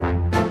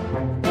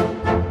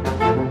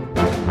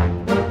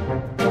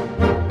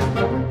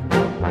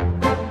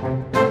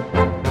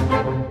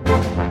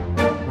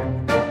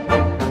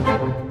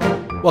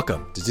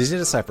Disney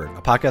Deciphered,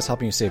 a podcast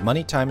helping you save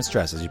money, time, and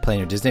stress as you plan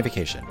your Disney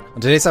vacation. On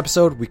today's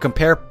episode, we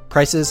compare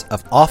prices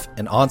of off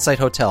and on-site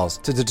hotels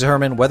to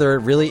determine whether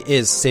it really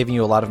is saving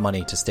you a lot of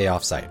money to stay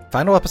off-site.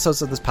 Find all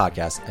episodes of this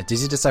podcast at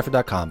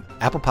DisneyDeciphered.com,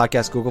 Apple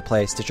Podcasts, Google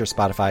Play, Stitcher,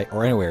 Spotify,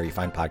 or anywhere you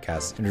find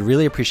podcasts, and we'd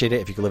really appreciate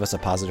it if you could leave us a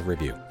positive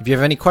review. If you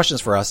have any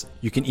questions for us,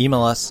 you can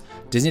email us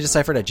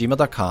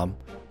DisneyDeciphered@gmail.com,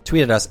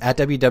 tweet at us at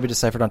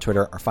WWDeciphered on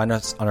Twitter, or find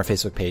us on our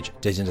Facebook page,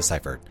 Disney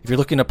Deciphered. If you're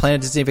looking to plan a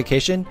Disney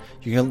vacation,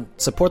 you can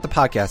support the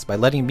podcast by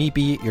letting me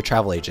be your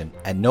travel agent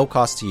at no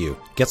cost to you.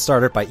 Get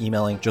started by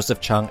emailing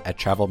Joseph Chung at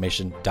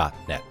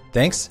travelmation.net.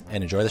 Thanks,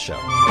 and enjoy the show.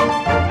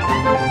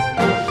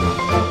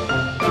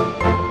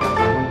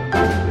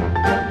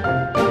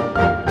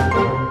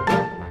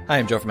 Hi,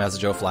 I'm Joe from As the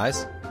Joe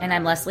Flies. And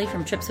I'm Leslie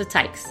from Trips with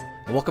Tykes.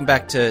 Welcome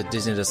back to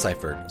Disney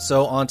Deciphered.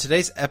 So on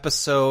today's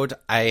episode,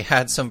 I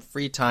had some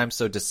free time,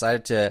 so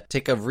decided to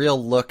take a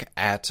real look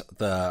at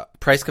the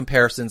price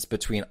comparisons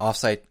between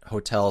offsite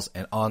hotels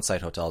and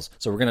onsite hotels.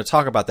 So we're going to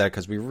talk about that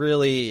because we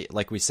really,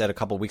 like we said a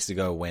couple weeks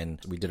ago when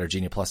we did our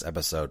Genie Plus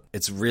episode,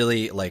 it's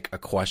really like a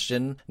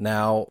question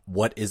now.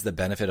 What is the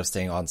benefit of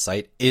staying on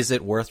site? Is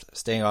it worth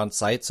staying on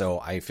site? So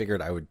I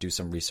figured I would do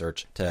some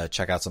research to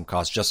check out some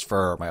costs just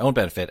for my own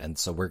benefit. And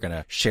so we're going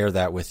to share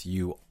that with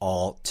you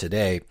all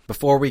today.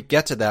 Before we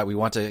get to that, we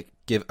want to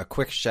give a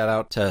quick shout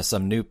out to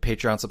some new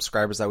Patreon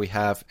subscribers that we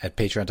have at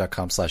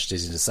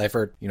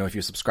patreon.com/DisneyDeciphered. You know, if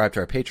you subscribe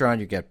to our Patreon,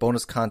 you get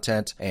bonus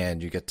content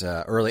and you get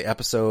early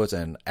episodes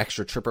and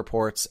extra trip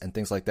reports and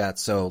things like that.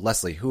 So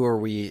Leslie, who are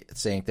we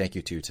saying thank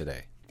you to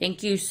today?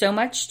 Thank you so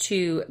much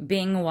to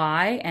Bing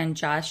Y and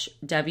Josh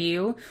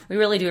W. We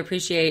really do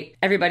appreciate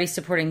everybody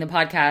supporting the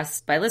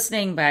podcast by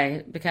listening,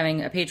 by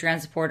becoming a Patreon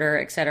supporter,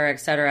 et cetera,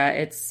 et cetera.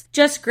 It's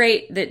just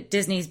great that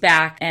Disney's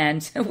back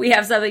and we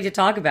have something to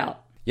talk about.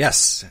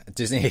 Yes,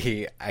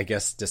 Disney, I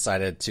guess,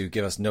 decided to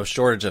give us no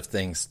shortage of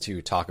things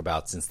to talk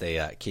about since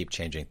they keep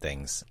changing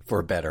things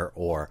for better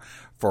or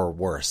for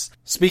worse.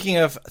 Speaking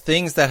of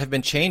things that have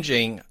been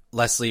changing,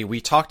 Leslie,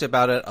 we talked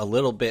about it a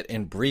little bit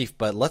in brief,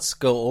 but let's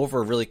go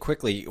over really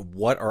quickly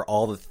what are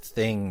all the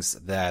things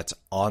that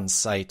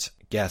on-site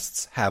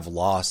guests have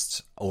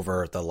lost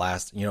over the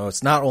last,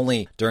 it's not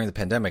only during the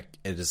pandemic,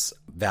 it is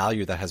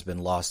value that has been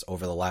lost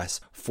over the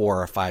last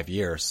 4 or 5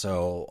 years.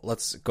 So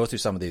let's go through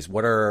some of these.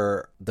 What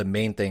are the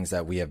main things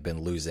that we have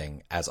been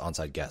losing as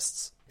on-site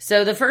guests?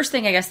 So the first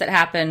thing I guess that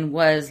happened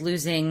was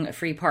losing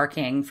free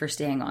parking for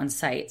staying on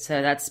site.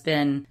 So that's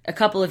been a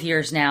couple of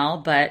years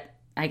now, but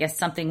I guess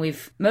something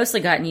we've mostly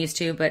gotten used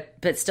to, but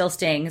still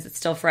staying because it's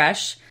still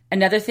fresh.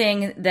 Another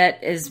thing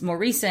that is more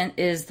recent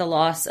is the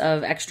loss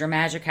of extra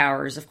magic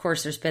hours. Of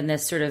course, there's been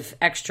this sort of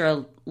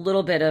extra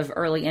little bit of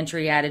early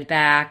entry added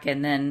back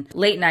and then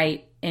late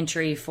night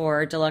entry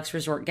for deluxe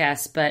resort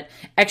guests, but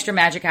extra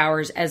magic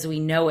hours as we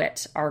know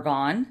it are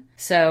gone.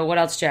 So what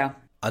else, Joe?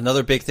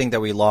 Another big thing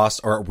that we lost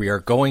or we are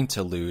going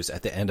to lose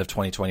at the end of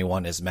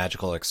 2021 is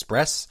Magical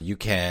Express. You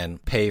can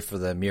pay for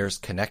the Mears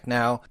Connect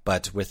now,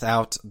 but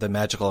without the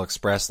Magical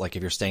Express, like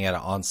if you're staying at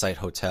an on-site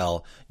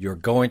hotel, you're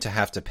going to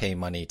have to pay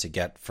money to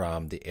get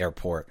from the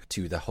airport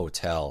to the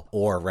hotel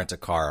or rent a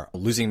car.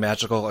 Losing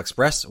Magical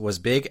Express was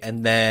big.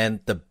 And then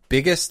the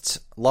biggest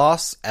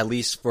loss, at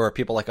least for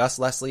people like us,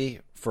 Leslie,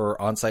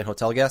 for on-site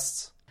hotel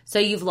guests. So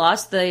you've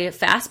lost the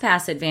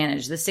FastPass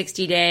advantage, the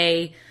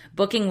 60-day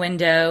booking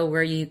window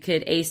where you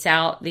could ace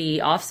out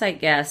the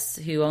offsite guests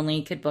who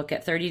only could book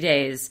at 30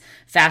 days.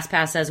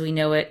 FastPass as we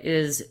know it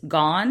is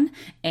gone,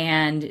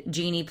 and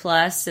Genie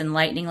Plus and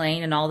Lightning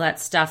Lane and all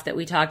that stuff that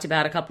we talked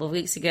about a couple of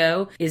weeks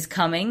ago is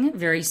coming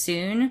very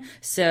soon.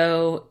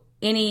 So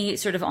any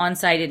sort of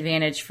on-site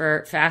advantage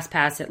for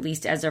FastPass, at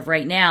least as of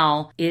right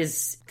now,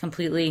 is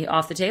completely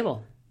off the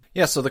table.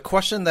 Yeah, so the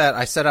question that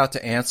I set out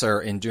to answer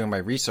in doing my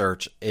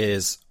research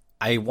is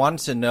I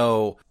wanted to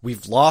know,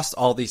 we've lost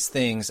all these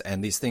things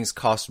and these things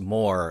cost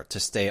more to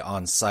stay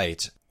on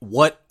site.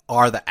 What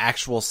are the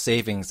actual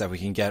savings that we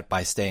can get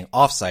by staying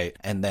off site?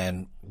 And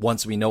then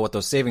once we know what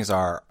those savings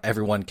are,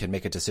 everyone can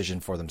make a decision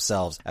for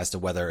themselves as to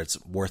whether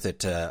it's worth it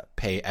to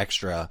pay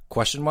extra ?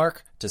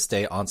 To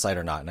stay on site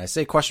or not. And I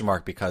say ?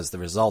 Because the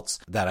results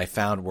that I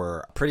found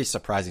were pretty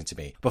surprising to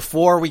me.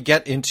 Before we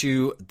get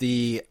into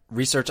the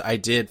research I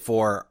did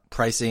for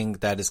pricing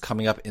that is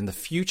coming up in the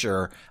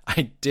future,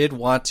 I did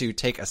want to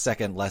take a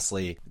second,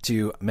 Leslie,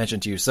 to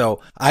mention to you.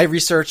 So I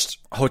researched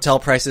hotel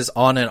prices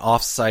on and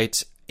off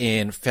site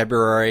in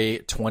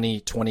February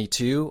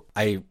 2022.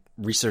 I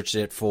researched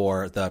it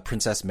for the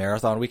Princess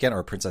Marathon weekend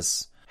or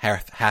Princess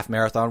half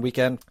marathon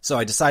weekend. So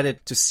I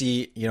decided to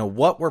see,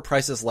 what were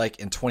prices like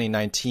in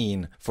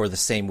 2019 for the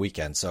same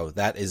weekend. So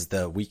that is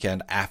the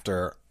weekend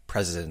after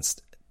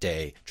President's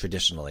Day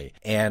traditionally.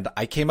 And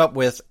I came up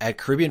with at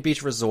Caribbean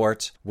Beach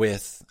Resort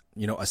with,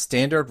 a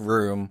standard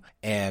room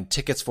and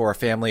tickets for a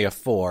family of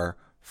 4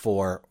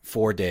 for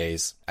 4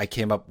 days. I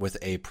came up with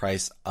a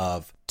price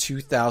of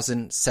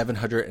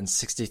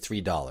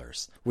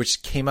 $2,763,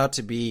 which came out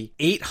to be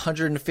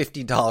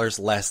 $850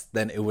 less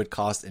than it would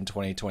cost in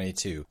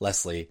 2022.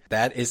 Leslie,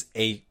 that is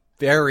a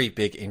very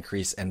big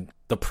increase. And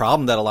the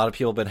problem that a lot of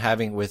people have been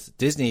having with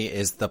Disney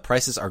is the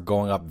prices are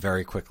going up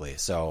very quickly.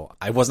 So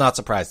I was not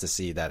surprised to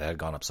see that it had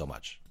gone up so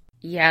much.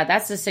 Yeah,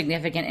 that's a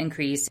significant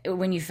increase.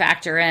 When you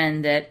factor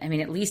in that, I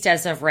mean, at least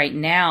as of right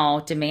now,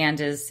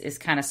 demand is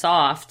kind of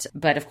soft.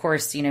 But of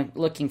course,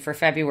 looking for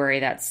February,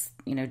 that's,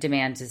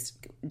 demand is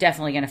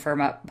definitely going to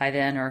firm up by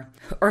then,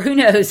 or who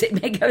knows,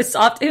 it may go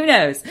soft. Who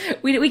knows?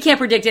 We can't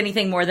predict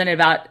anything more than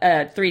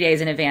about 3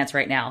 days in advance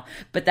right now.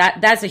 But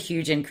that's a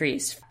huge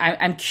increase.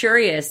 I'm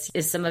curious,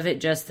 is some of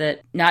it just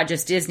that not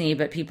just Disney,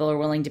 but people are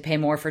willing to pay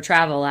more for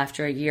travel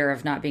after a year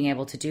of not being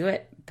able to do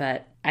it?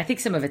 But I think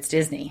some of it's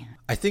Disney.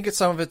 I think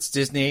some of it's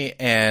Disney.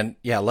 And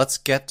yeah, let's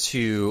get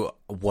to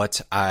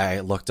what I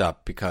looked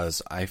up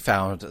because I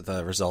found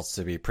the results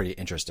to be pretty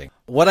interesting.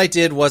 What I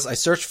did was I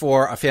searched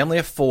for a family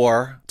of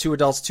 4, 2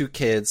 adults, 2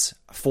 kids,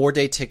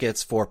 4-day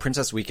tickets for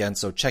Princess Weekend.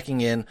 So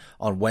checking in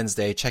on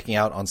Wednesday, checking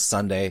out on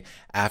Sunday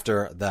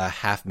after the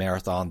half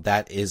marathon.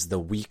 That is the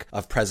week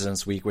of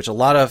President's Week, which a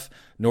lot of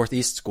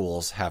Northeast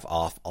schools have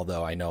off,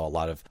 although I know a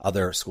lot of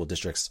other school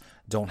districts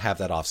don't have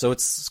that off. So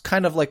it's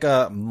kind of like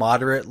a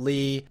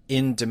moderately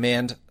in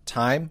demand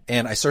time.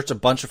 And I searched a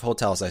bunch of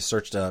hotels. I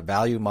searched a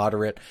value,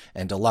 moderate,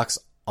 and deluxe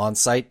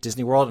on-site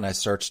Disney World, and I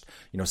searched,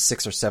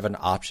 6 or 7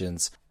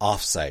 options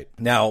off-site.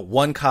 Now,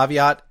 one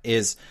caveat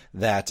is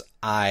that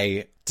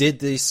I did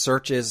these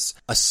searches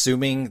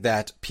assuming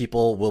that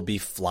people will be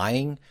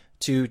flying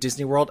to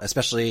Disney World,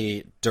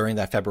 especially during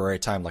that February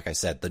time. Like I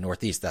said, the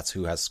Northeast, that's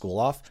who has school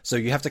off. So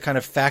you have to kind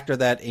of factor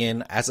that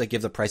in as I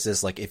give the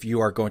prices. Like if you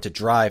are going to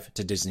drive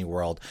to Disney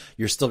World,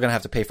 you're still going to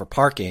have to pay for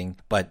parking,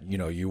 but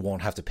you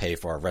won't have to pay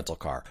for a rental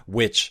car,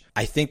 which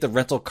I think the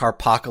rental car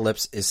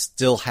apocalypse is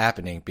still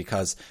happening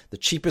because the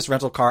cheapest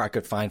rental car I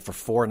could find for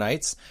 4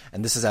 nights,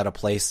 and this is at a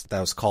place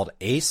that was called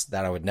Ace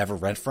that I would never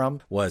rent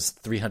from, was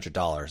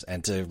 $300.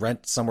 And to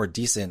rent somewhere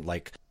decent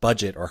like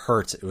Budget or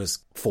Hertz, it was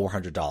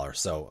 $400.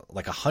 So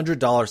like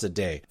 $100 a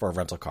day for a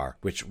rental car,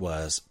 which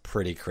was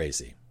pretty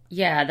crazy.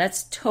 Yeah,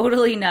 that's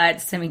totally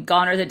nuts. I mean,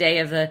 gone are the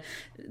days of the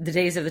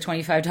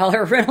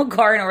 $25 rental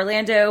car in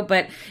Orlando,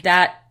 but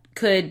that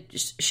could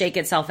shake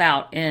itself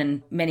out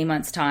in many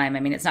months' time.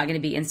 I mean, it's not going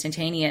to be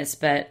instantaneous,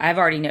 but I've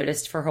already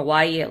noticed for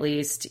Hawaii, at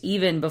least,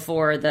 even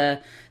before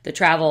the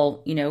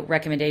travel,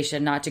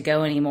 recommendation not to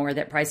go anymore,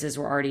 that prices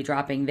were already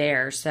dropping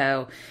there.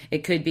 So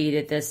it could be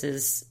that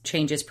this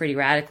changes pretty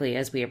radically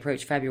as we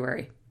approach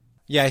February.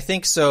 Yeah, I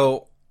think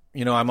so.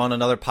 I'm on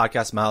another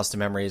podcast, Miles to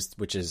Memories,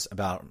 which is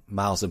about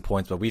miles and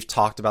points, but we've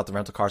talked about the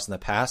rental cars in the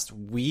past.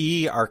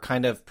 We are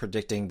kind of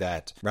predicting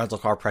that rental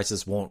car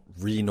prices won't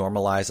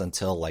re-normalize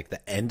until like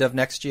the end of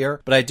next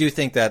year. But I do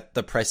think that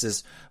the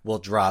prices will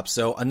drop.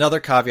 So another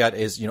caveat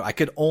is, I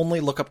could only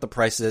look up the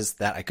prices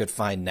that I could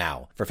find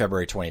now for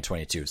February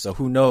 2022. So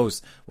who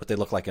knows what they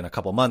look like in a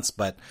couple months,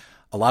 but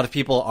a lot of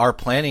people are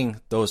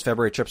planning those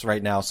February trips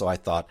right now. So I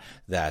thought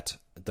that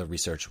the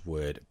research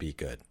would be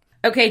good.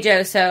 Okay,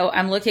 Joe, so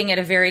I'm looking at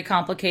a very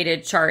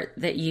complicated chart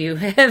that you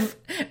have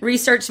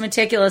researched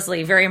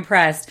meticulously. Very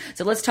impressed.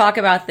 So let's talk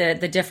about the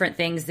different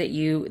things that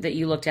you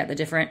looked at, the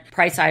different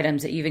price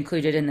items that you've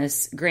included in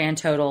this grand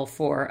total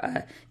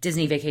for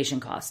Disney vacation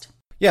cost.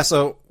 Yeah,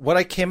 so what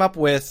I came up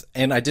with,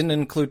 and I didn't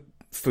include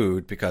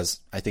food because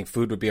I think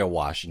food would be a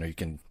wash. You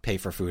can pay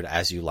for food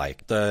as you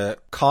like. The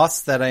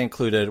costs that I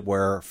included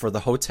were for the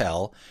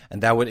hotel,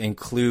 and that would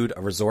include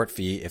a resort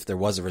fee if there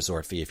was a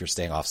resort fee if you're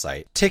staying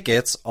off-site.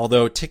 Tickets,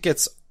 although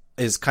tickets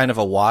is kind of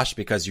a wash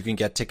because you can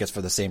get tickets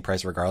for the same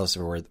price regardless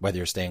of whether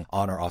you're staying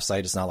on or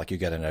off-site. It's not like you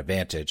get an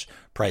advantage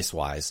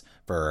price-wise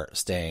for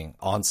staying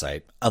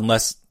on-site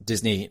unless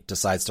Disney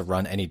decides to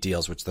run any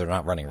deals, which they're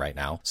not running right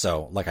now.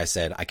 So like I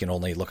said, I can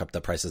only look up the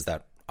prices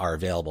that are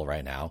available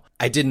right now.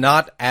 I did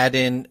not add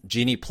in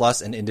Genie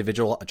Plus and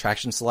individual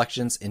attraction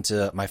selections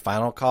into my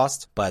final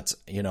cost, but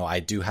I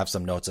do have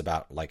some notes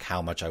about like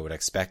how much I would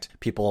expect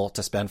people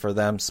to spend for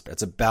them.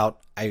 It's about,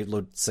 I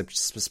would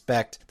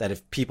suspect that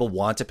if people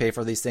want to pay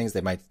for these things,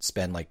 they might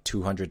spend like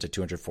 $200 to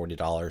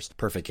 $240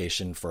 per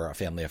vacation for a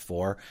family of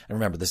 4. And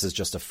remember, this is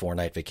just a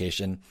 4-night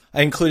vacation.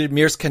 I included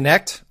Mears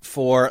Connect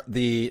for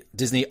the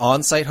Disney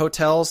on-site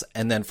hotels,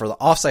 and then for the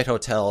off-site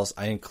hotels,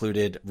 I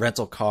included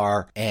rental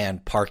car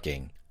and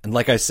parking. And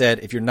like I said,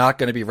 if you're not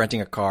going to be renting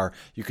a car,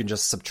 you can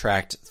just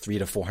subtract $300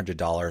 to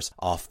 $400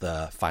 off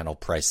the final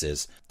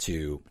prices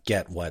to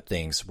get what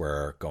things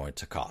were going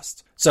to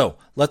cost. So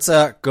let's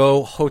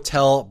go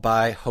hotel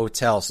by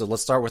hotel. So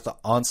let's start with the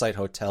on-site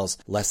hotels.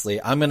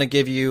 Leslie, I'm going to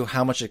give you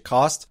how much it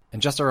cost.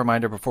 And just a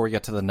reminder before we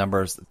get to the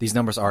numbers, these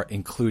numbers are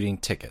including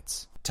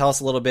tickets. Tell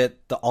us a little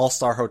bit, the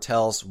All-Star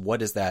hotels,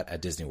 what is that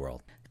at Disney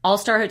World?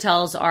 All-Star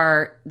hotels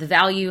are the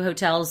value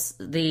hotels,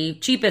 the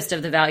cheapest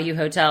of the value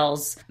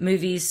hotels,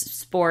 movies,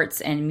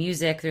 sports, and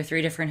music. They're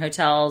 3 different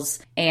hotels.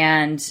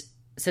 And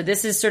so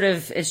this is sort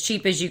of as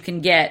cheap as you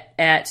can get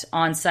at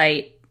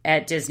on-site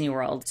at Disney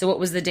World. So what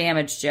was the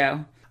damage,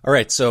 Joe? All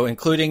right, so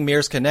including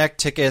Mears Connect,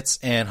 tickets,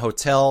 and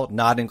hotel,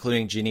 not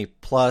including Genie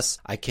Plus,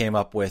 I came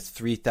up with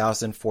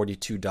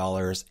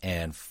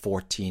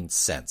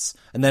 $3,042.14.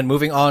 And then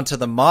moving on to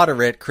the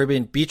moderate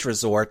Caribbean Beach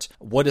Resort,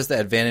 what is the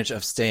advantage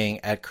of staying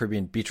at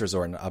Caribbean Beach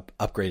Resort and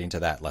upgrading to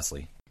that,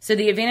 Leslie? So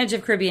the advantage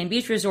of Caribbean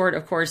Beach Resort,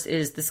 of course,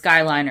 is the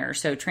Skyliner,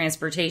 so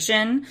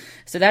transportation.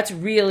 So that's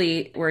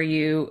really where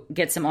you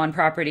get some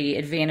on-property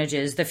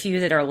advantages, the few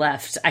that are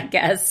left, I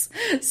guess.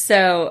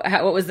 So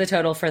what was the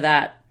total for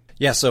that?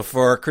 Yeah, so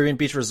for Caribbean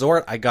Beach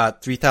Resort, I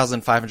got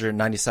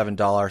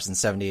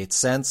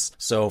 $3,597.78.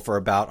 So for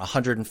about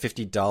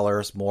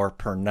 $150 more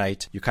per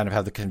night, you kind of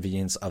have the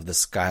convenience of the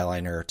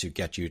Skyliner to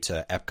get you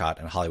to Epcot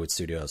and Hollywood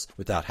Studios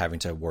without having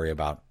to worry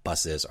about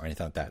buses or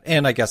anything like that.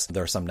 And I guess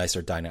there are some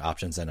nicer dining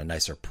options and a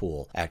nicer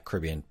pool at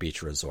Caribbean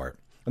Beach Resort.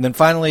 And then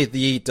finally,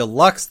 the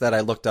deluxe that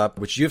I looked up,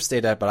 which you've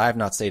stayed at, but I have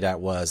not stayed at,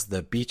 was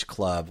the Beach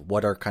Club.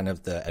 What are kind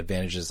of the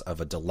advantages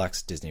of a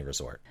deluxe Disney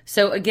resort?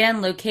 So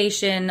again,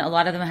 location, a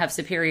lot of them have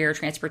superior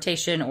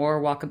transportation or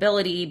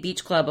walkability.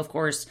 Beach Club, of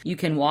course, you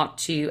can walk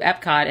to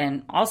Epcot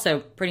and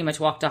also pretty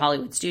much walk to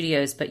Hollywood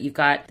Studios, but you've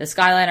got the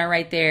Skyliner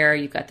right there.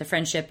 You've got the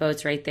friendship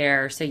boats right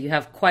there. So you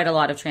have quite a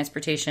lot of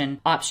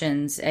transportation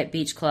options at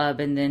Beach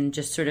Club, and then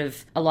just sort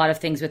of a lot of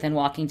things within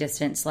walking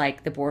distance,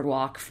 like the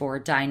boardwalk for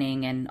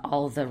dining and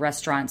all of the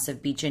restaurants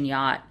of Beach and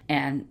Yacht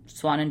and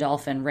Swan and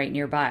Dolphin right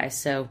nearby.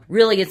 So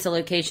really it's a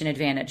location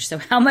advantage. So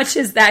how much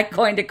is that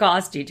going to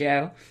cost you,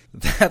 Joe?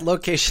 That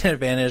location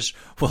advantage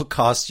will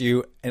cost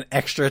you an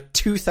extra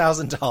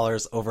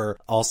 $2,000 over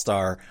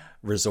All-Star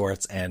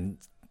resorts and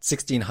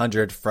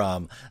 $1,600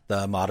 from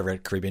the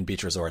moderate Caribbean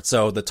Beach Resort.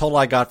 So the total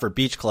I got for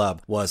Beach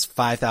Club was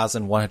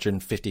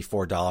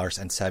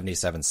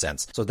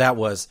 $5,154.77. So that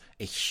was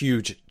a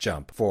huge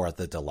jump for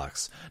the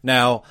deluxe.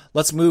 Now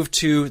let's move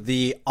to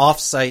the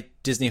off-site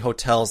Disney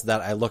hotels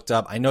that I looked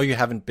up. I know you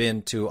haven't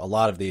been to a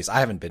lot of these. I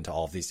haven't been to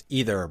all of these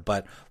either,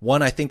 but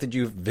one I think that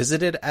you've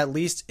visited at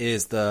least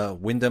is the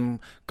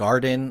Wyndham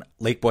Garden,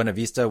 Lake Buena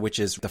Vista, which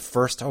is the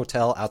first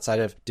hotel outside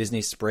of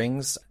Disney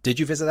Springs. Did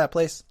you visit that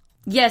place?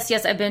 Yes,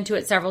 I've been to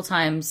it several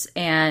times,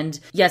 and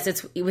yes,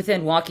 it's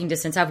within walking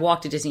distance. I've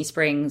walked to Disney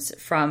Springs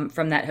from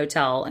that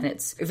hotel, and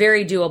it's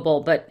very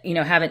doable, but,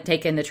 haven't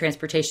taken the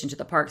transportation to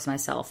the parks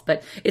myself.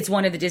 But it's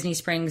one of the Disney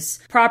Springs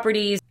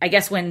properties. I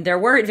guess when there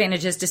were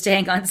advantages to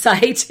staying on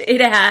site,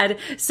 it had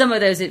some of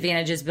those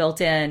advantages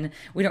built in.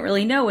 We don't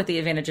really know what the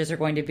advantages are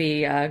going to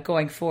be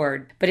going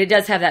forward, but it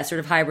does have that sort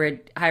of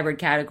hybrid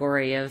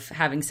category of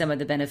having some of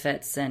the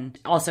benefits and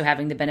also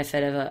having the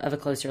benefit of a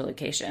closer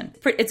location.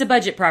 It's a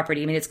budget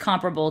property. I mean, it's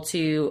comparable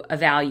to a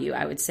value,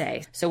 I would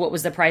say. So what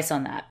was the price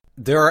on that?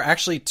 There are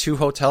actually two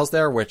hotels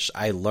there, which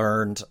I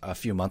learned a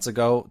few months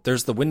ago.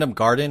 There's the Wyndham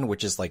Garden,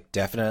 which is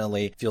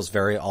definitely feels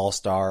very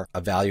all-star,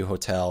 a value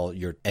hotel.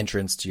 Your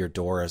entrance to your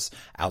doors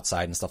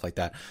outside and stuff like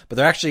that. But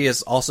there actually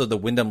is also the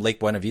Wyndham Lake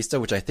Buena Vista,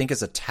 which I think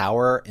is a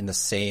tower in the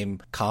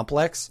same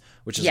complex,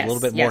 which is a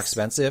little bit more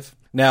expensive.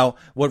 Now,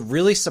 what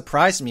really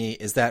surprised me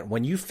is that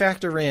when you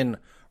factor in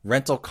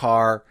rental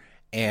car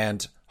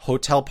and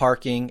hotel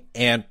parking,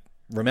 and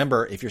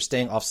remember, if you're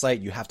staying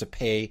off-site, you have to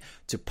pay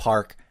to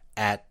park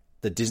at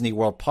the Disney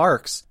World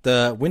parks.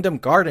 The Wyndham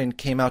Garden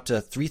came out to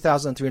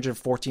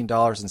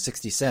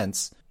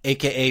 $3,314.60,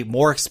 aka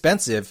more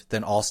expensive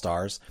than All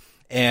Stars.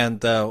 And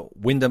the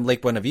Wyndham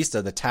Lake Buena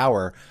Vista, the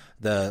tower,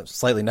 the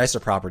slightly nicer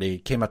property,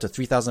 came out to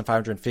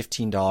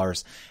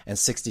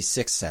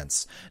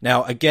 $3,515.66.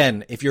 Now,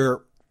 again, if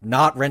you're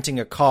not renting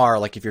a car,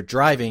 like if you're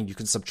driving, you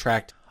can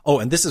subtract. Oh,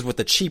 and this is with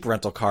the cheap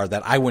rental car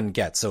that I wouldn't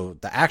get. So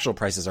the actual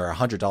prices are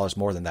 $100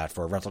 more than that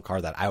for a rental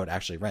car that I would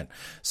actually rent.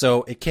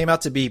 So it came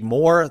out to be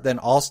more than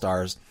All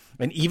Stars.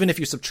 And even if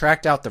you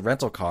subtract out the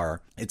rental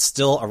car, it's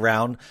still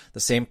around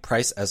the same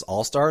price as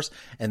All Stars.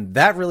 And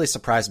that really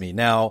surprised me.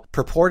 Now,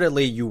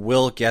 purportedly, you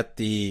will get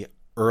the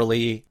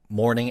early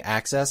morning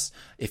access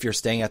if you're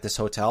staying at this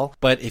hotel.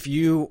 But if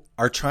you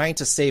are trying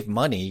to save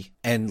money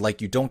and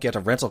you don't get a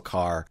rental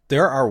car,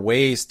 there are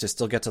ways to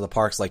still get to the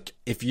parks. Like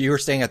if you're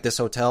staying at this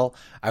hotel,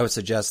 I would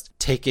suggest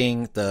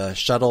taking the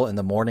shuttle in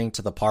the morning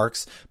to the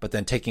parks, but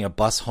then taking a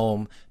bus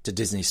home to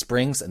Disney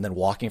Springs and then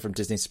walking from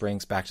Disney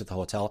Springs back to the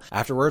hotel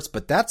afterwards.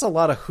 But that's a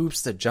lot of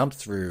hoops to jump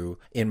through,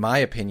 in my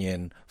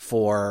opinion,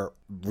 for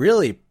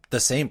really the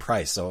same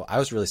price. So I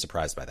was really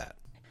surprised by that.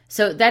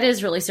 So that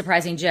is really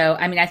surprising, Joe.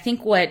 I mean, I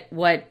think what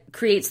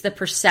creates the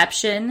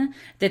perception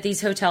that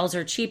these hotels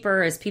are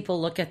cheaper is people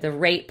look at the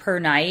rate per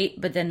night,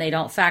 but then they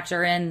don't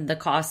factor in the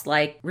cost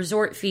like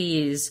resort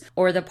fees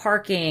or the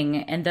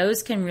parking, and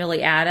those can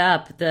really add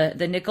up.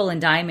 The nickel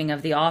and diming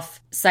of the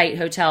off-site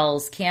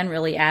hotels can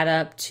really add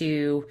up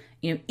to,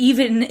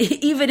 even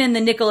in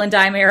the nickel and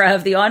dime era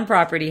of the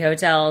on-property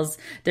hotels,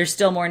 there's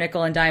still more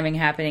nickel and diming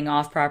happening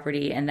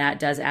off-property, and that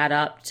does add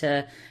up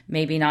to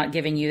maybe not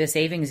giving you the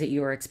savings that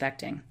you were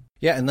expecting.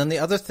 Yeah, and then the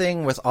other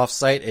thing with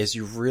off-site is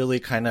you really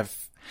kind of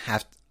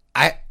have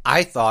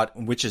I thought,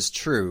 which is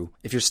true,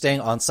 if you're staying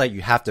on site,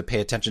 you have to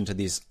pay attention to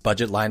these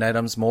budget line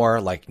items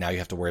more. Like now you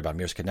have to worry about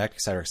Mears Connect,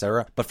 et cetera, et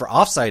cetera. But for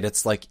off-site,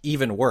 it's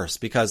even worse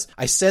because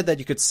I said that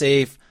you could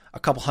save a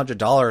couple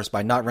 $100s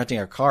by not renting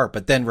a car.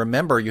 But then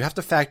remember, you have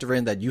to factor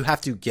in that you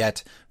have to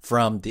get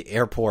from the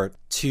airport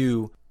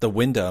to the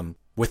Wyndham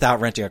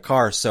without renting a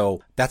car.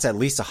 So that's at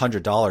least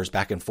 $100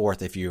 back and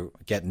forth if you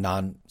get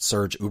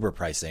non-surge Uber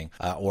pricing,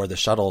 or the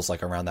shuttles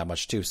like around that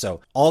much too.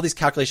 So all these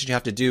calculations you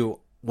have to do.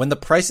 When the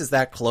price is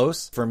that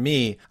close, for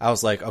me, I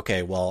was like,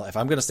 okay, well, if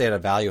I'm going to stay at a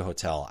value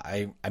hotel,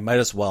 I might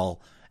as well,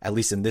 at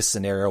least in this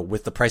scenario,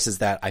 with the prices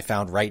that I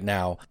found right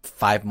now,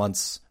 5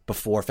 months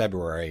before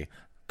February,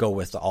 go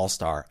with the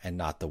All-Star and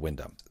not the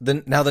Wyndham.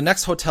 Now, the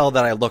next hotel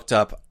that I looked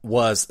up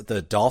was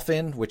the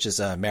Dolphin, which is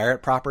a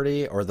Marriott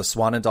property, or the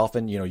Swan and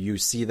Dolphin. You know, you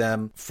see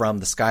them from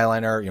the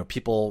Skyliner. You know,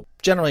 people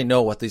generally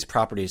know what these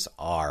properties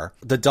are.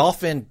 The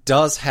Dolphin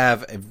does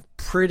have a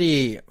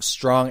pretty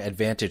strong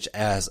advantage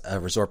as a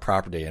resort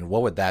property. And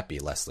what would that be,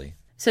 Leslie?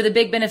 So the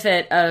big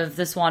benefit of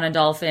the Swan and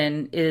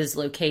Dolphin is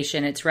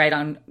location. It's right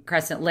on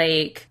Crescent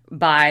Lake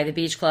by the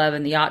Beach Club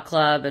and the Yacht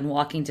Club, and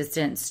walking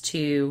distance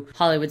to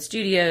Hollywood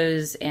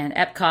Studios and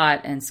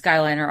Epcot and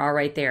Skyliner are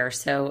right there.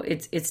 So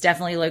it's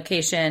definitely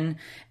location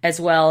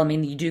as well. I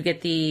mean, you do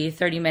get the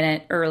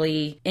 30-minute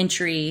early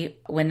entry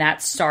when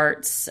that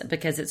starts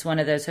because it's one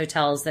of those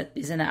hotels that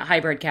is in that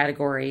hybrid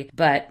category.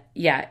 But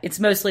yeah, it's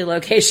mostly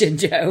location,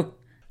 Joe.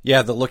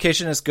 Yeah, the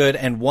location is good.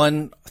 And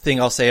one thing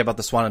I'll say about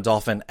the Swan and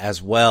Dolphin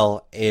as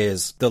well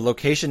is the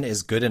location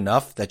is good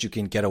enough that you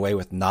can get away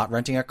with not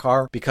renting a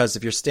car, because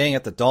if you're staying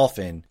at the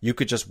Dolphin, you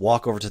could just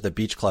walk over to the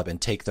Beach Club and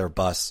take their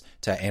bus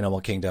to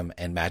Animal Kingdom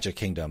and Magic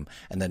Kingdom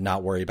and then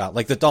not worry about,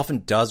 like, the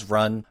Dolphin does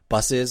run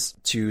buses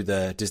to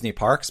the Disney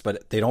parks,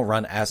 but they don't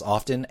run as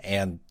often.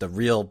 And the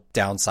real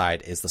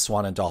downside is the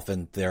Swan and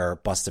Dolphin, their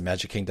bus to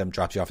Magic Kingdom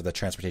drops you off at the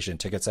Transportation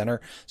Ticket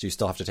Center. So you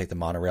still have to take the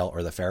monorail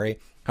or the ferry.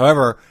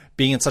 However,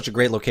 being in such a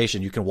great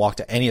location, you can walk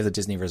to any of the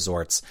Disney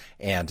resorts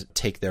and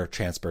take their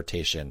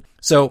transportation.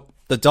 So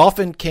the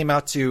Dolphin came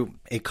out to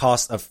a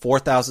cost of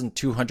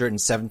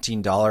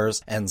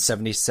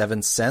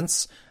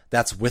 $4,217.77.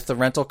 That's with the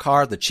rental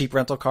car, the cheap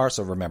rental car.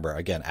 So remember,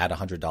 again, add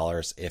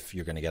 $100 if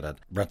you're going to get a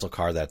rental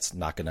car that's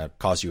not going to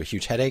cause you a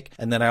huge headache.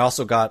 And then I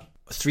also got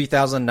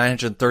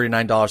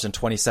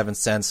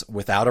 $3,939.27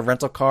 without a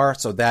rental car.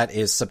 So that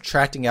is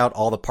subtracting out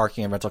all the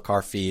parking and rental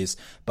car fees,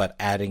 but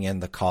adding in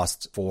the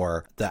cost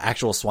for the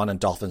actual Swan and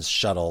Dolphins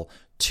shuttle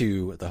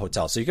to the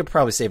hotel. So you could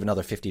probably save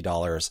another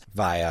 $50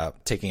 via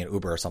taking an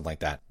Uber or something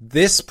like that.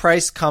 This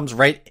price comes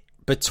right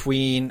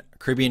between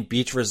Caribbean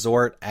Beach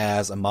Resort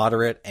as a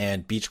moderate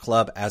and Beach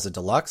Club as a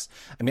deluxe.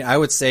 I mean, I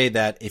would say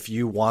that if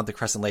you want the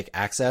Crescent Lake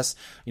access,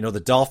 you know,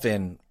 the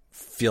Dolphin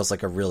feels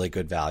like a really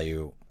good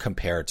value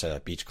compared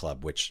to Beach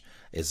Club, which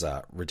is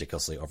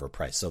ridiculously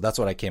overpriced. So that's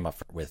what I came up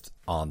with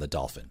on the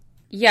Dolphin.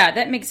 Yeah,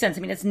 that makes sense.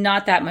 I mean, it's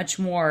not that much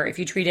more if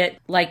you treat it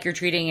like you're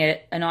treating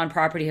it a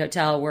non-property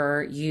hotel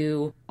where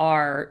you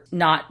are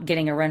not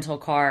getting a rental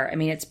car. I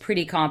mean, it's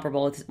pretty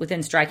comparable. It's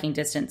within striking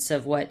distance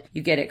of what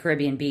you get at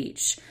Caribbean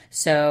Beach.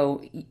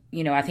 So,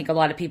 you know, I think a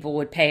lot of people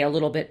would pay a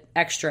little bit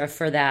extra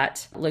for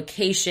that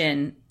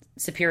location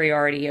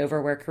superiority over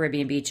where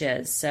Caribbean Beach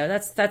is. So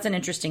that's an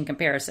interesting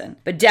comparison,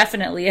 but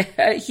definitely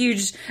a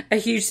huge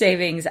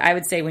savings, I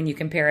would say, when you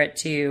compare it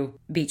to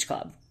Beach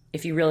Club,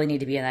 if you really need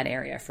to be in that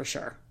area, for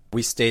sure.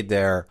 We stayed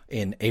there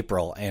in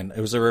April, and it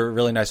was a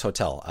really nice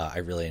hotel. I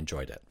really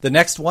enjoyed it. The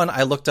next one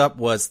I looked up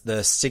was the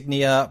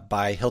Signia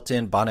by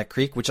Hilton Bonnet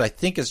Creek, which I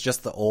think is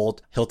just the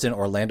old Hilton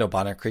Orlando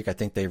Bonnet Creek. I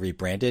think they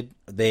rebranded.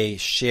 They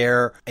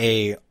share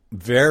a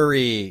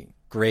very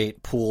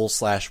great pool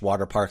 /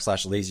 water park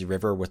 / lazy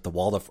river with the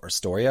Waldorf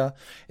Astoria.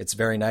 It's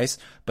very nice.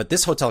 But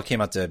this hotel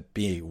came out to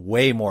be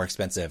way more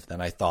expensive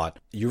than I thought.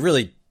 You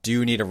really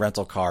do need a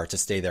rental car to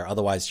stay there.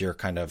 Otherwise, you're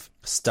kind of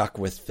stuck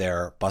with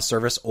their bus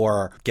service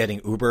or getting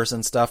Ubers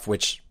and stuff,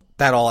 which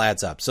that all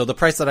adds up. So the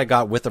price that I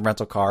got with the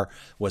rental car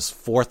was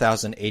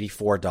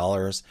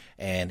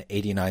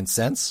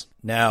 $4,084.89.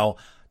 Now,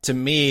 to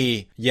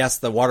me, yes,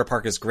 the water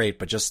park is great,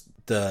 but just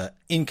the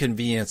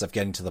inconvenience of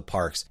getting to the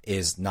parks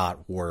is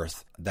not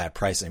worth that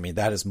price. I mean,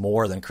 that is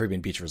more than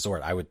Caribbean Beach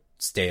Resort. I would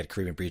stay at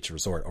Caribbean Beach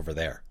Resort over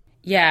there.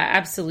 Yeah,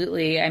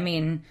 absolutely. I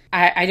mean,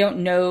 I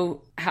don't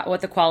know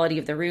what the quality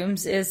of the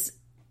rooms is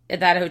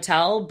at that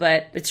hotel,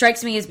 but it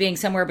strikes me as being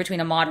somewhere between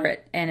a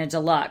moderate and a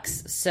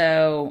deluxe.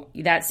 So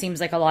that seems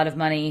like a lot of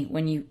money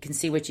when you can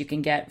see what you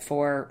can get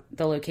for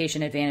the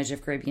location advantage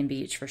of Caribbean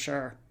Beach, for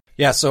sure.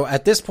 Yeah, so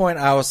at this point,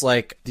 I was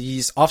like,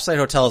 these offsite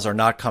hotels are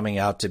not coming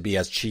out to be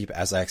as cheap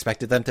as I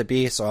expected them to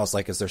be. So I was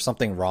like, is there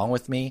something wrong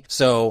with me?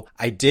 So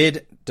I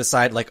did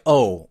decide, like,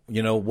 oh,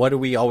 you know, what do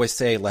we always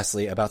say,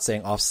 Leslie, about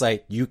saying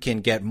offsite? You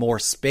can get more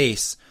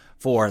space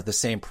for the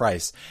same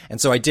price.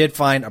 And so I did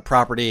find a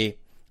property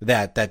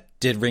that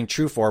did ring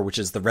true for, which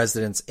is the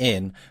Residence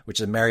Inn, which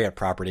is a Marriott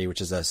property,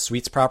 which is a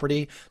suites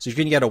property. So you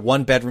can get a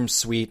 1-bedroom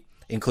suite,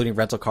 including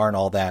rental car and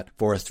all that,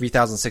 for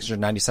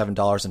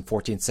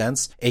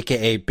 $3,697.14,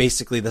 aka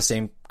basically the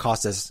same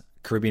cost as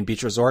Caribbean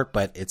Beach Resort,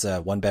 but it's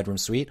a 1-bedroom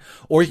suite.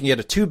 Or you can get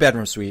a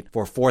 2-bedroom suite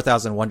for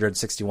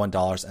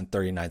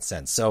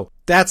 $4,161.39. So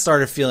that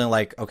started feeling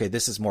like, okay,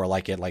 this is more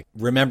like it. Like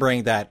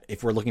remembering that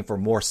if we're looking for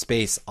more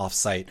space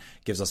off-site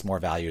gives us more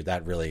value.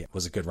 That really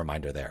was a good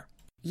reminder there.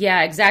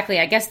 Yeah, exactly.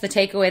 I guess the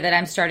takeaway that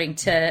I'm starting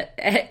to,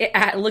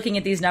 looking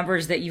at these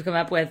numbers that you come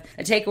up with,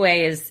 the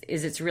takeaway is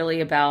it's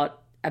really about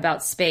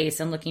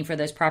space and looking for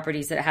those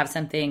properties that have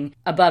something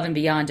above and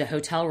beyond a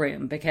hotel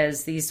room,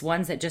 because these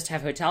ones that just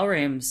have hotel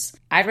rooms,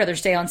 I'd rather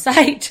stay on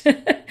site.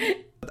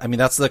 I mean,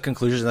 that's the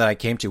conclusion that I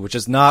came to, which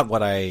is not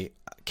what I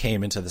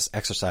came into this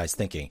exercise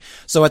thinking.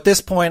 So at this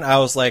point, I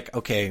was like,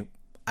 okay,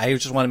 I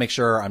just want to make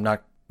sure I'm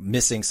not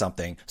missing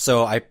something.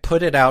 So I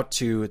put it out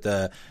to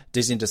the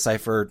Disney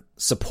Deciphered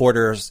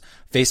supporters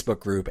Facebook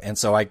group. And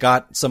so I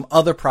got some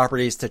other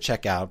properties to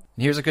check out.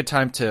 And here's a good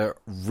time to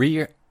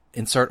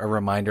insert a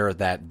reminder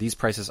that these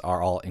prices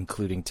are all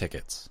including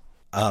tickets.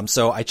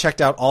 So I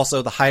checked out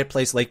also the Hyatt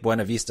Place Lake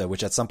Buena Vista,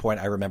 which at some point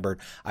I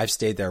remembered I've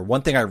stayed there.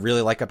 One thing I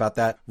really like about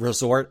that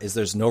resort is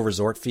there's no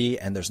resort fee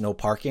and there's no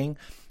parking.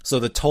 So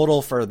the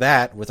total for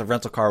that with a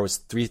rental car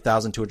was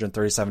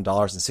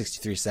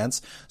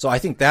 $3,237.63. So I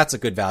think that's a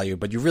good value,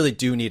 but you really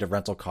do need a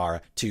rental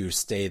car to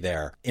stay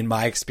there. In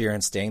my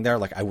experience staying there,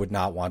 like I would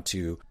not want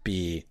to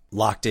be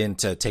locked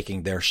into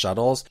taking their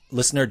shuttles.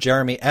 Listener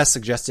Jeremy S.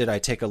 suggested I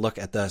take a look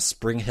at the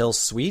Spring Hill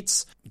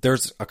Suites.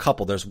 There's a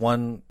couple. There's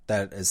one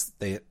that is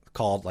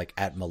called like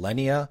at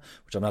Millennia,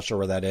 which I'm not sure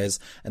where that is.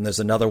 And there's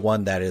another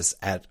one that is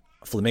at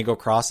Flamingo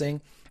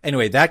Crossing.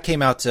 Anyway, that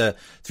came out to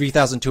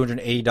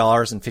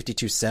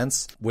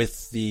 $3,280.52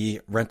 with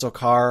the rental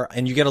car,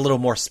 and you get a little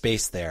more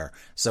space there.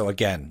 So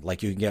again,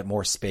 like you can get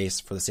more space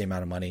for the same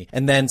amount of money.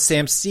 And then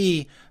Sam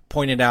C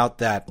pointed out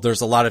that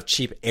there's a lot of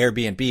cheap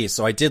Airbnb.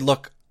 So I did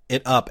look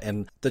it up,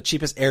 and the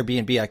cheapest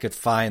Airbnb I could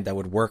find that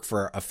would work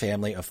for a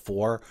family of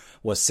 4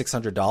 was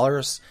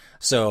 $600.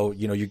 So,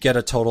 you get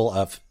a total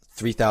of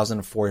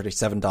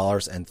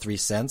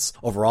 $3,047.03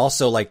 overall.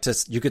 So like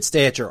you could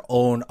stay at your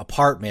own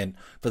apartment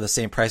for the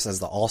same price as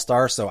the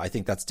All-Star. So I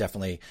think that's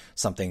definitely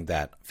something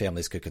that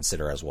families could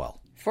consider as well.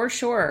 For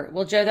sure.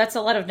 Well, Joe, that's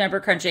a lot of number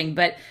crunching,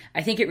 but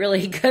I think it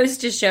really goes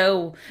to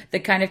show the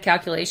kind of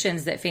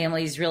calculations that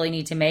families really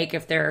need to make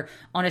if they're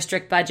on a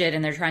strict budget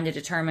and they're trying to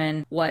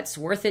determine what's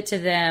worth it to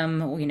them,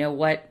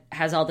 what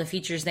has all the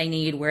features they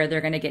need, where they're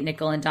going to get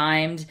nickel and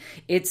dimed.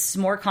 It's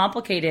more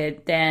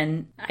complicated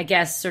than, I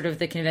guess, sort of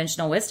the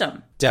conventional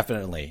wisdom.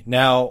 Definitely.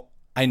 Now,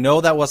 I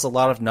know that was a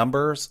lot of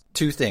numbers.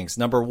 2 things.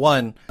 Number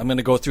 1, I'm going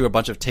to go through a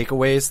bunch of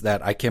takeaways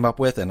that I came up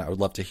with, and I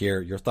would love to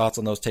hear your thoughts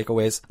on those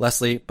takeaways,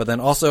 Leslie. But then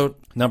also,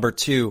 number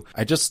 2,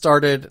 I just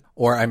started,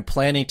 or I'm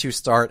planning to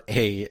start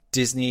a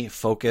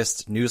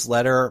Disney-focused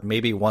newsletter,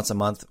 maybe once a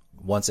month,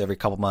 once every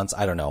couple months.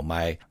 I don't know.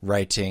 My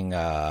writing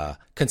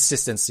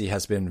consistency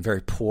has been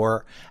very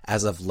poor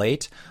as of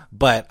late,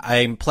 but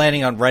I'm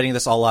planning on writing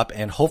this all up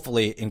and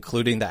hopefully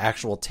including the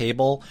actual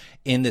table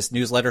in this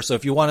newsletter. So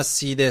if you want to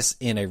see this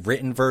in a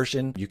written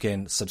version, you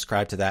can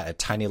subscribe to that at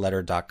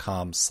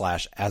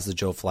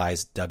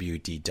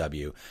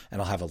tinyletter.com/asthejowflieswdw,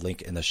 and I'll have a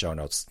link in the show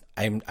notes.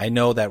 I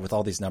know that with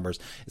all these numbers,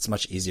 it's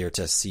much easier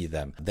to see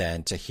them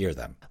than to hear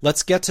them.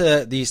 Let's get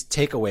to these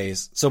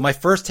takeaways. So my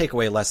first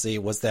takeaway, Leslie,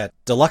 was that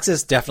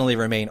deluxes definitely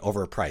remain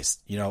overpriced.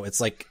 It's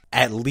like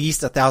at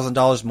least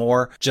 $1,000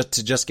 more just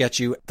to get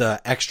you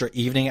the extra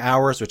evening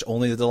hours, which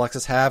only the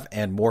deluxes have,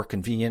 and more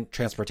convenient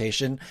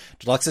transportation.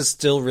 Deluxes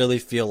still really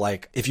feel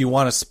like if you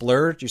want to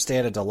splurge, you stay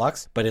at a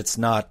deluxe, but it's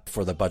not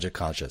for the budget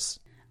conscious.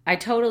 I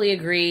totally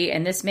agree.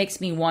 And this makes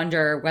me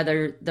wonder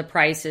whether the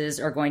prices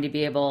are going to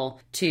be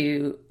able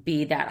to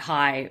be that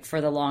high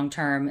for the long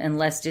term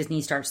unless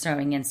Disney starts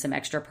throwing in some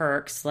extra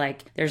perks.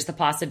 Like there's the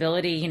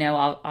possibility,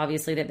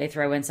 obviously that they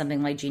throw in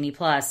something like Genie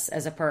Plus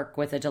as a perk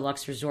with a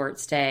deluxe resort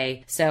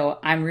stay. So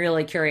I'm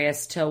really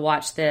curious to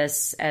watch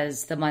this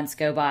as the months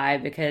go by,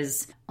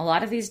 because a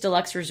lot of these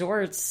deluxe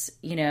resorts,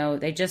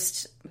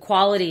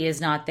 quality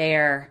is not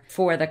there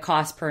for the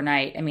cost per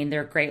night. I mean,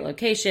 they're great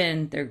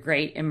location, they're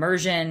great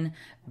immersion,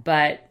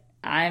 but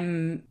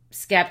I'm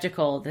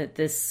skeptical that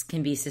this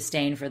can be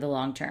sustained for the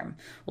long term.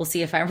 We'll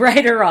see if I'm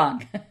right or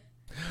wrong.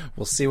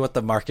 We'll see what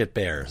the market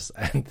bears.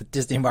 And the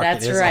Disney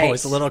market is right.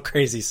 always a little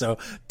crazy, so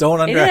don't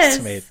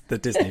underestimate the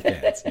Disney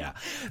fans. Yeah.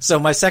 So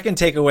my second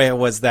takeaway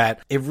was that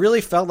it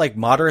really felt like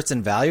moderates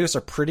and values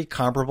are pretty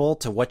comparable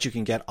to what you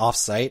can get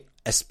off-site,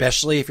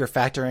 especially if you're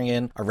factoring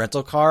in a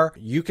rental car.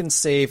 You can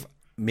save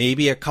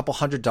maybe a couple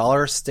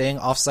 $100 staying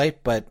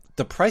off-site, but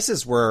the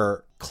prices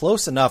were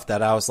close enough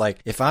that I was like,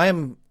 if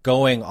I'm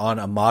going on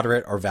a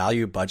moderate or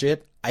value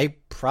budget, I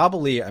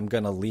probably am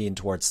going to lean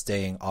towards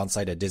staying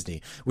on-site at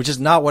Disney, which is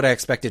not what I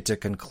expected to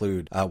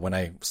conclude when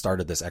I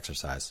started this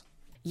exercise.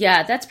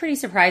 Yeah, that's pretty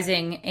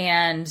surprising.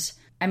 And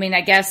I mean,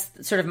 I guess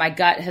sort of my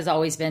gut has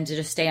always been to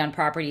just stay on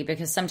property,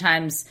 because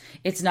sometimes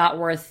it's not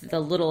worth the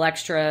little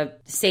extra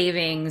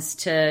savings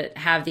to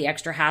have the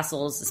extra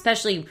hassles,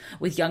 especially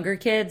with younger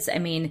kids. I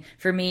mean,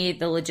 for me,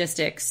 the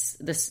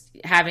logistics,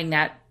 having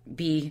that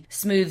be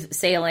smooth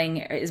sailing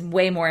is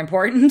way more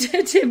important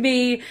to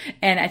me.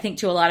 And I think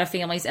to a lot of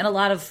families and a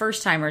lot of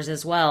first timers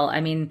as well.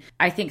 I mean,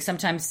 I think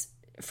sometimes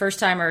first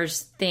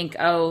timers think,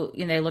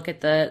 they look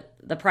at the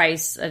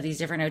price of these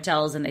different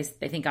hotels and they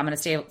think I'm going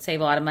to save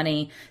a lot of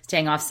money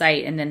staying off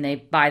site, and then they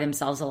buy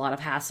themselves a lot of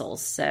hassles.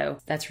 So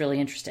that's really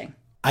interesting.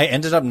 I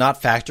ended up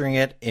not factoring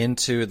it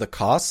into the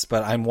costs,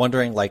 but I'm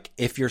wondering, like,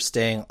 if you're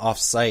staying off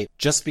site,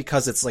 just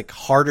because it's like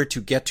harder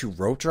to get to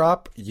rope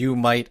drop, you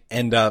might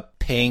end up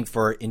paying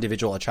for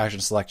individual attraction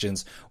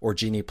selections or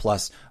Genie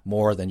Plus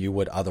more than you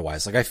would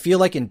otherwise. Like, I feel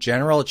like in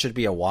general, it should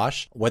be a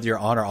wash, whether you're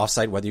on or off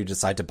site, whether you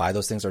decide to buy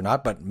those things or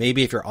not. But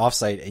maybe if you're off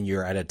site and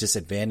you're at a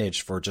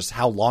disadvantage for just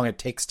how long it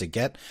takes to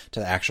get to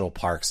the actual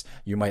parks,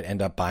 you might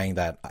end up buying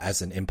that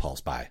as an impulse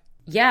buy.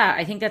 Yeah,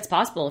 I think that's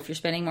possible if you're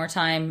spending more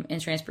time in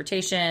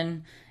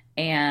transportation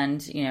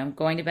and,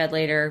 going to bed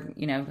later,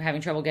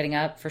 having trouble getting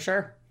up, for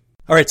sure.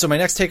 All right. So my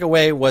next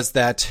takeaway was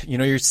that,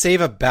 you save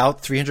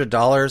about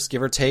 $300,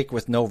 give or take,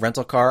 with no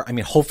rental car. I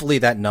mean, hopefully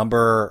that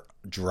number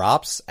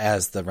drops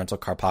as the rental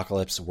car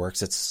apocalypse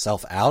works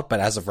itself out. But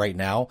as of right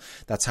now,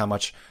 that's how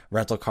much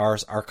rental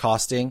cars are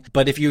costing.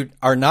 But if you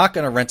are not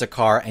going to rent a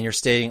car and you're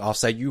staying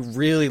offsite, you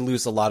really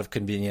lose a lot of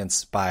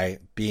convenience by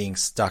being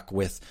stuck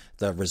with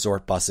the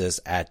resort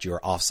buses at your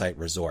offsite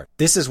resort.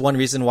 This is one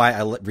reason why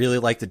I really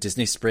like the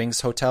Disney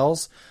Springs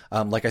hotels.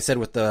 Like I said,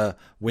 with the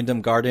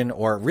Wyndham Garden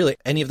or really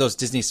any of those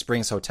Disney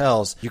Springs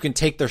hotels, you can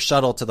take their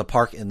shuttle to the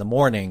park in the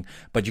morning,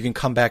 but you can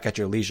come back at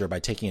your leisure by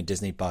taking a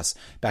Disney bus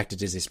back to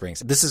Disney Springs.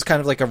 This is kind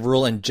of like a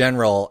rule in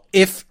general.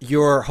 If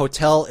your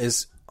hotel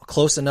is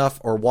close enough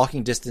or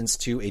walking distance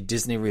to a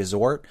Disney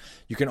resort,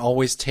 you can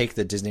always take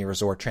the Disney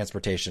resort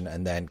transportation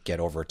and then get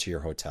over to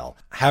your hotel.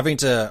 Having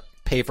to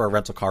pay for a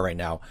rental car right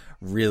now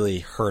really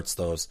hurts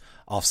those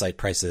offsite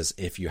prices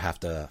if you have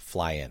to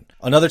fly in.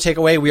 Another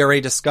takeaway we already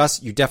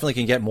discussed, you definitely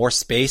can get more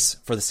space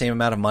for the same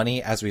amount of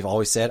money, as we've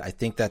always said. I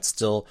think that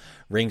still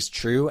rings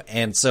true.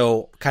 And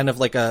so kind of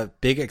like a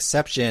big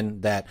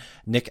exception that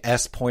Nick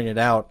S. pointed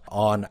out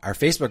on our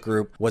Facebook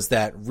group was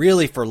that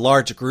really for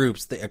large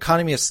groups, the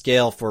economy of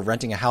scale for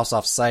renting a house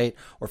off site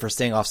or for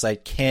staying off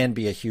site can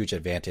be a huge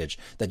advantage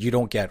that you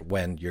don't get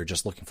when you're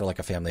just looking for like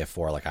a family of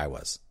four like I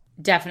was.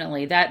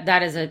 Definitely.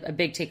 That is a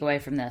big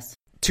takeaway from this.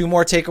 Two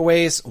more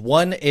takeaways.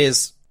 One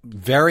is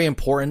very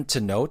important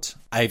to note.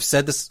 I've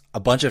said this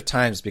a bunch of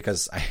times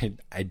because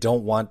I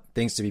don't want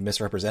things to be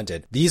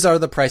misrepresented. These are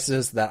the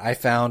prices that I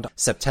found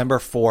September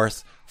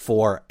 4th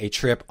for a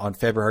trip on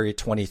February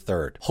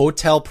 23rd.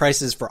 Hotel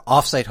prices for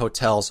offsite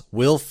hotels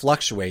will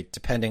fluctuate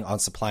depending on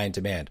supply and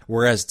demand.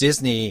 Whereas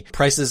Disney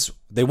prices,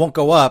 they won't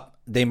go up.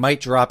 They might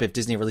drop if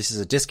Disney releases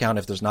a discount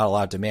if there's not a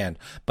lot of demand,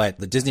 but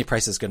the Disney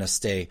price is going to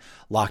stay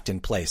locked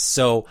in place.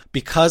 So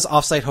because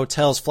offsite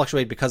hotels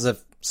fluctuate because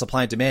of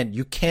supply and demand,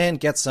 you can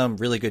get some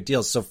really good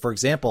deals. So for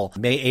example,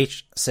 May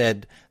H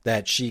said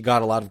that she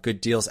got a lot of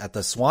good deals at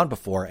the Swan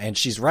before, and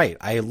she's right.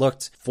 I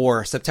looked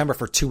for September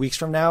for 2 weeks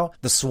from now.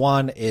 The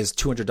Swan is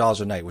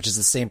 $200 a night, which is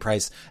the same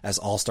price as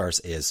All Stars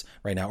is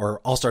right now, or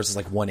All Stars is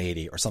like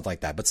 $180 or something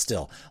like that. But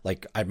still,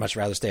 like, I'd much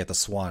rather stay at the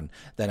Swan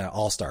than at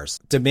All Stars.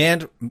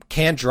 Demand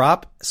can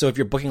drop. So if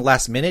you're booking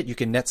last minute, you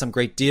can net some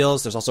great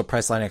deals. There's also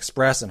Priceline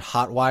Express and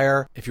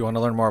Hotwire. If you want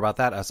to learn more about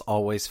that, as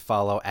always,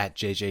 follow at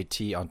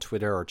JJT on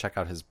Twitter or check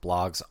out his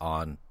blogs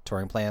on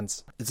touring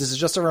plans. This is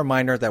just a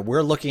reminder that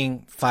we're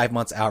looking 5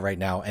 months out right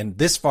now, and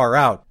this far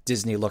out,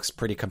 Disney looks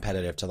pretty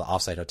competitive to the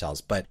offsite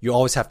hotels, but you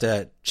always have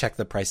to check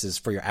the prices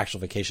for your actual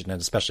vacation, and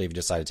especially if you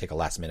decide to take a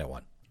last minute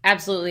one.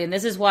 Absolutely. And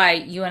this is why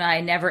you and I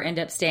never end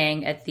up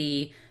staying at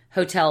the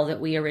hotel that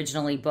we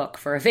originally book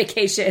for a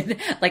vacation.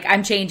 Like,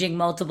 I'm changing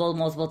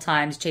multiple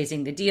times,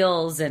 chasing the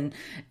deals. And,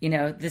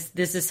 this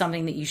is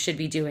something that you should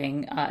be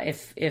doing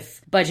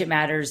if budget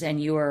matters and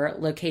your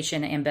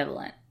location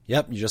ambivalent.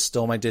 Yep, you just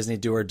stole my Disney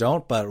do or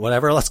don't, but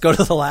whatever. Let's go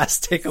to the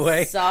last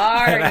takeaway.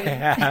 Sorry.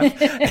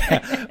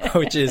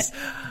 Which is,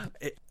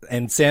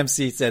 and Sam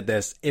C said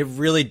this, it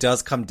really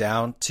does come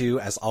down to,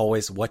 as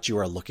always, what you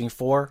are looking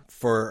for.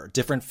 For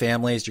different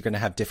families, you're going to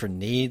have different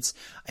needs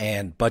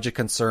and budget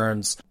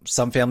concerns.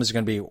 Some families are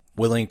going to be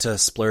willing to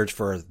splurge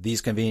for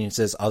these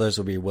conveniences. Others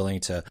will be willing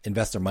to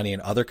invest their money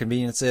in other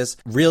conveniences.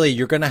 Really,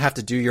 you're going to have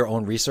to do your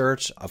own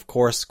research. Of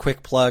course,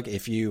 quick plug,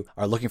 if you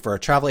are looking for a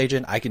travel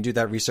agent, I can do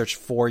that research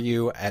for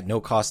you at no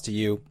cost to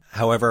you.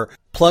 However,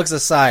 plugs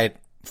aside,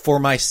 for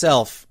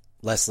myself,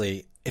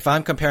 Leslie, if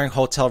I'm comparing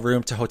hotel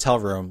room to hotel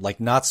room,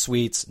 like not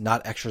suites,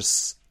 not extra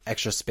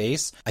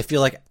space, I feel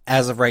like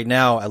as of right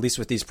now, at least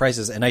with these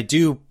prices, and I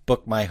do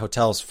book my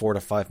hotels 4 to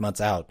 5 months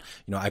out,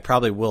 I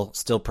probably will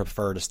still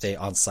prefer to stay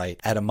on site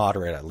at a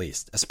moderate at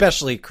least,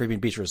 especially Caribbean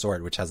Beach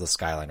Resort, which has a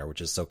Skyliner,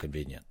 which is so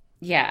convenient.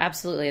 Yeah,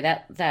 absolutely.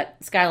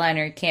 That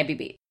Skyliner can't be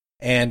beat.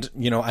 And,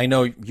 I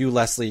know you,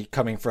 Leslie,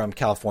 coming from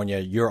California,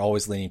 you're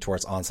always leaning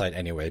towards on-site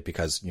anyway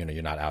because,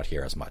 you're not out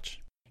here as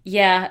much.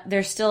 Yeah,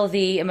 there's still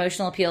the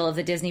emotional appeal of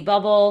the Disney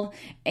bubble,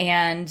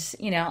 and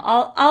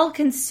I'll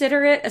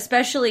consider it,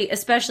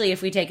 especially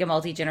if we take a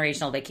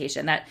multi-generational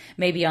vacation. That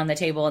may be on the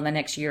table in the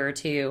next year or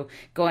two,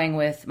 going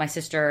with my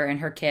sister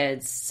and her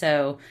kids.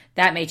 So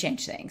that may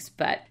change things,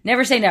 but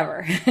never say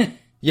never.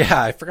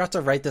 Yeah, I forgot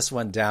to write this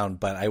one down,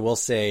 but I will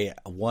say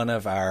one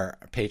of our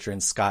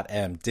patrons, Scott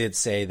M., did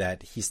say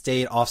that he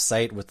stayed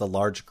off-site with a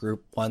large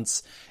group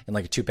once in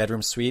like a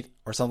 2-bedroom suite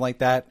or something like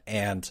that.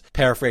 And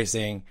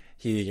paraphrasing,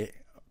 he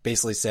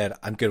basically said,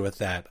 I'm good with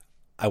that.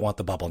 I want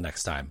the bubble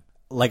next time.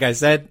 Like I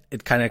said,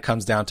 it kind of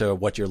comes down to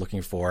what you're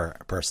looking for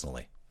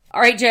personally.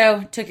 All right,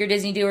 Joe, took your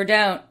Disney do or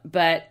don't,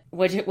 but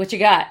what you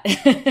got?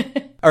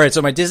 All right,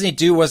 so my Disney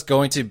do was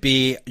going to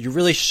be, you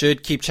really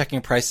should keep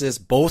checking prices,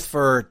 both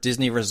for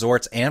Disney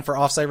resorts and for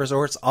offsite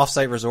resorts.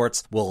 Offsite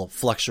resorts will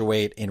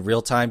fluctuate in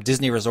real time.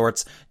 Disney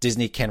resorts,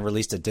 Disney can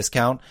release a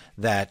discount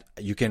that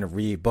you can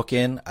rebook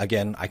in.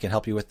 Again, I can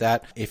help you with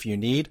that if you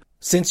need.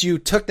 Since you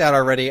took that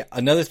already,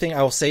 another thing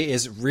I will say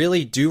is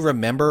really do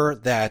remember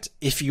that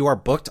if you are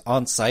booked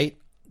on site,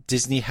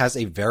 Disney has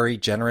a very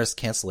generous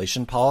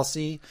cancellation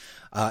policy.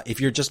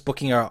 If you're just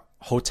booking a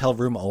hotel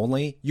room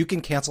only, you can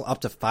cancel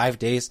up to 5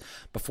 days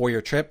before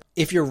your trip.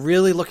 If you're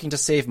really looking to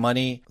save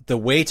money, the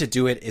way to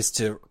do it is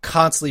to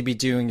constantly be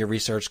doing your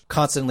research,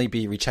 constantly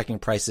be rechecking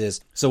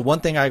prices. So one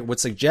thing I would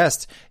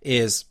suggest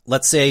is,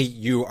 let's say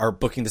you are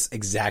booking this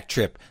exact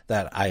trip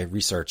that I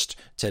researched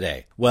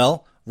today.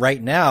 Well,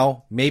 right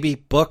now, maybe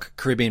book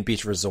Caribbean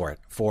Beach Resort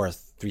for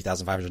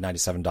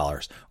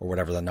 $3,597 or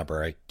whatever the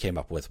number I came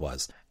up with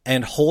was,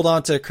 and hold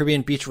on to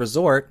Caribbean Beach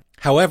Resort.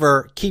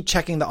 However, keep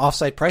checking the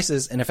offsite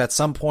prices, and if at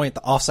some point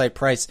the offsite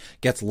price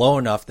gets low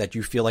enough that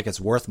you feel like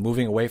it's worth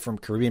moving away from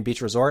Caribbean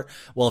Beach Resort,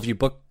 well, if you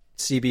book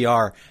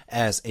CBR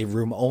as a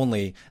room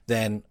only,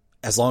 then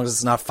as long as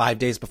it's not 5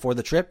 days before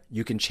the trip,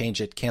 you can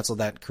change it, cancel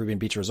that Caribbean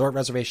Beach Resort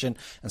reservation,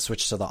 and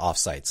switch to the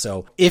offsite.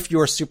 So if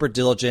you're super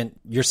diligent,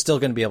 you're still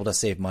going to be able to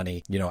save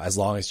money, as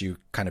long as you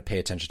kind of pay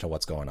attention to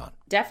what's going on.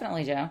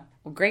 Definitely, Joe.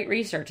 Well, great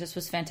research. This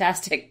was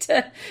fantastic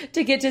to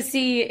get to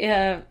see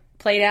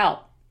played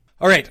out.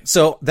 All right.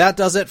 So that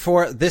does it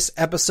for this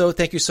episode.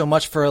 Thank you so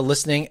much for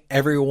listening,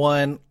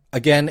 everyone.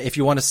 Again, if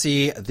you want to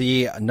see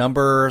the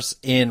numbers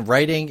in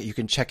writing, you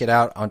can check it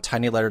out on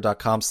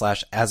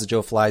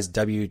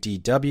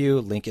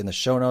tinyletter.com/asthejoeflieswdw, link in the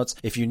show notes.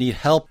 If you need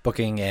help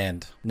booking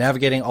and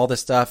navigating all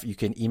this stuff, you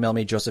can email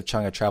me,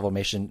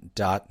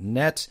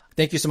 josephchung@travelmation.net.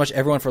 Thank you so much,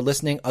 everyone, for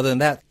listening. Other than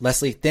that,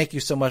 Leslie, thank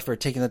you so much for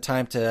taking the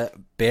time to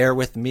bear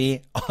with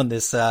me on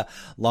this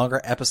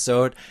longer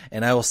episode.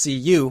 And I will see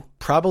you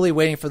probably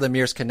waiting for the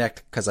Mears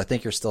Connect, because I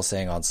think you're still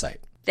staying on site.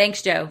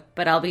 Thanks, Joe,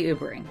 but I'll be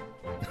Ubering.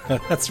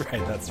 That's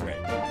right.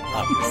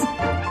 Obviously.